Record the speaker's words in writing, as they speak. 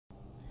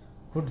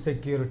Food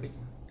security.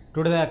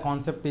 Today the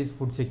concept is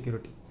food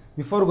security.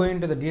 Before going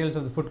into the details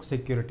of the food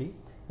security,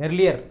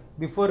 earlier,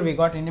 before we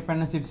got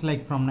independence, it's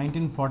like from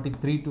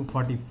 1943 to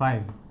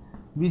 45,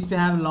 we used to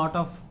have a lot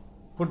of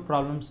food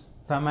problems,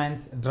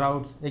 famines,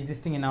 droughts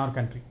existing in our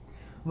country.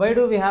 Why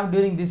do we have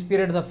during this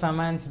period the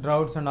famines,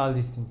 droughts and all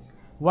these things?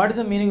 What is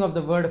the meaning of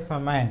the word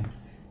famine?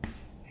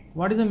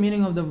 What is the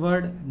meaning of the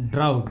word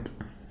drought?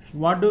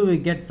 What do we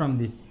get from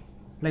this?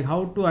 Like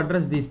how to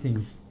address these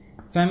things?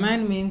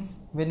 Famine means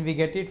when we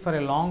get it for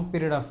a long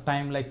period of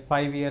time, like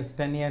 5 years,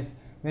 10 years,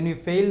 when we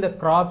fail the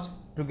crops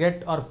to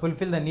get or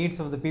fulfill the needs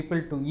of the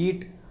people to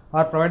eat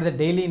or provide the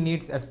daily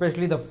needs,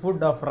 especially the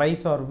food of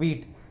rice or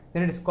wheat,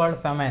 then it is called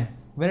famine.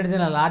 When it is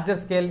in a larger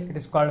scale, it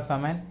is called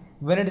famine.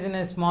 When it is in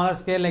a smaller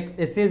scale, like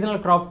a seasonal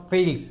crop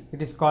fails,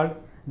 it is called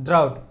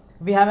drought.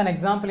 We have an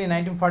example in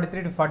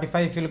 1943 to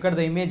 45. If you look at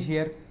the image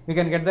here, you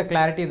can get the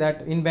clarity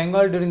that in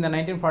Bengal during the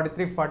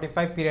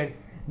 1943-45 period,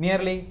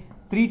 nearly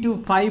 3 to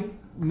 5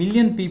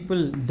 million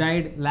people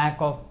died lack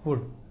of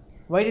food.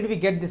 Why did we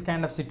get this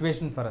kind of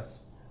situation for us?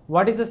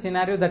 What is the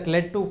scenario that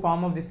led to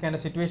form of this kind of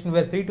situation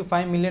where 3 to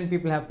 5 million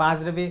people have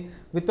passed away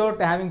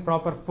without having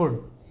proper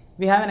food?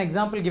 We have an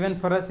example given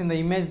for us in the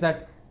image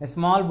that a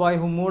small boy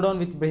who moved on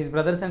with his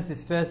brothers and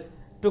sisters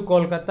to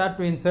Kolkata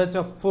to in search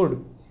of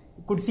food.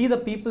 You could see the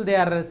people, they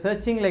are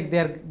searching like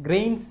their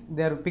grains,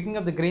 they are picking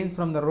up the grains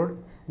from the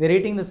road, they are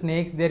eating the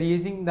snakes, they are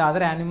using the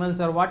other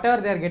animals or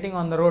whatever they are getting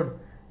on the road.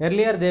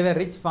 Earlier they were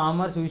rich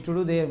farmers who used to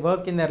do their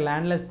work in their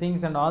landless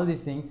things and all these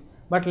things,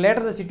 but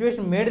later the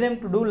situation made them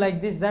to do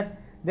like this,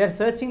 that they are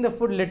searching the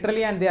food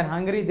literally and they are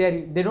hungry,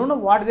 they don't know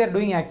what they are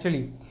doing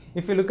actually.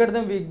 If you look at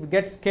them, we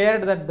get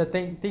scared that the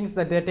things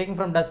that they are taking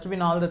from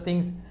dustbin, all the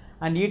things,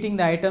 and eating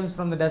the items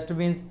from the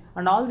dustbins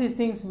and all these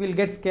things will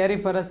get scary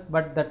for us,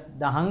 but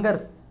the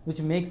hunger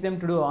which makes them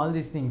to do all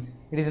these things,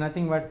 it is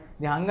nothing but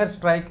the hunger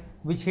strike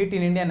which hit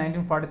in India in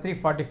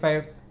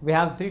 1943-45. We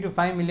have 3 to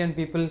 5 million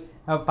people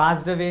have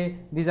passed away.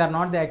 These are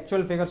not the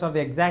actual figures or the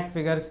exact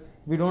figures.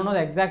 We don't know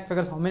the exact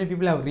figures, how many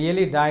people have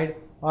really died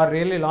or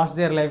really lost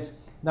their lives.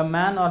 The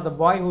man or the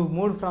boy who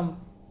moved from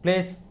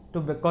place to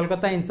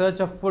Kolkata in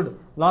search of food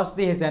lost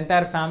his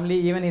entire family,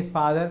 even his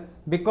father,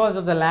 because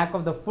of the lack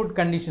of the food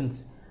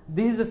conditions.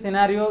 This is the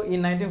scenario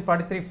in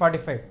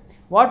 1943-45.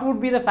 What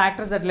would be the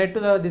factors that led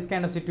to this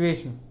kind of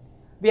situation?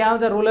 We have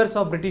the rulers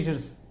of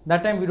Britishers.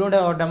 That time we don't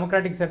have a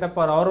democratic setup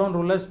or our own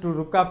rulers to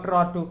look after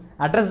or to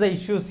address the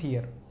issues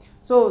here.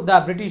 So the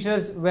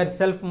Britishers were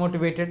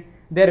self-motivated.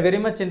 They are very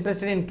much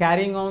interested in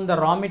carrying on the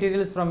raw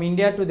materials from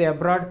India to the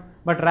abroad,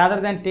 but rather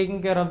than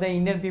taking care of the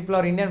Indian people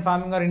or Indian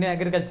farming or Indian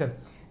agriculture.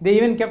 They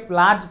even kept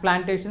large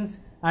plantations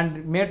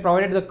and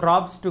provided the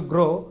crops to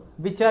grow,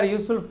 which are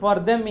useful for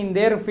them in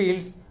their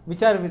fields,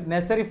 which are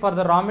necessary for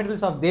the raw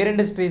materials of their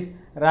industries,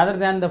 rather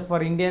than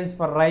for Indians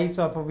for rice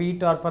or for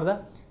wheat or for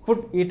the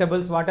food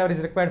eatables, whatever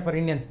is required for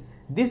Indians.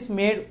 This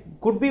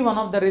could be one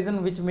of the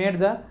reasons which made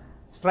the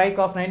strike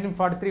of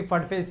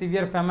 1943-45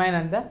 severe famine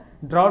and the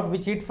drought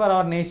which hit for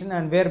our nation,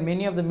 and where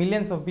many of the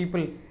millions of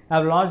people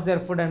have lost their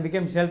food and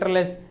became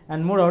shelterless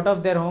and moved out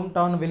of their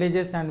hometown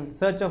villages and in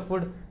search of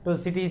food to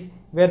cities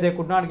where they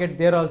could not get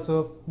there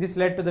also. This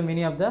led to the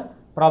many of the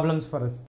problems for us.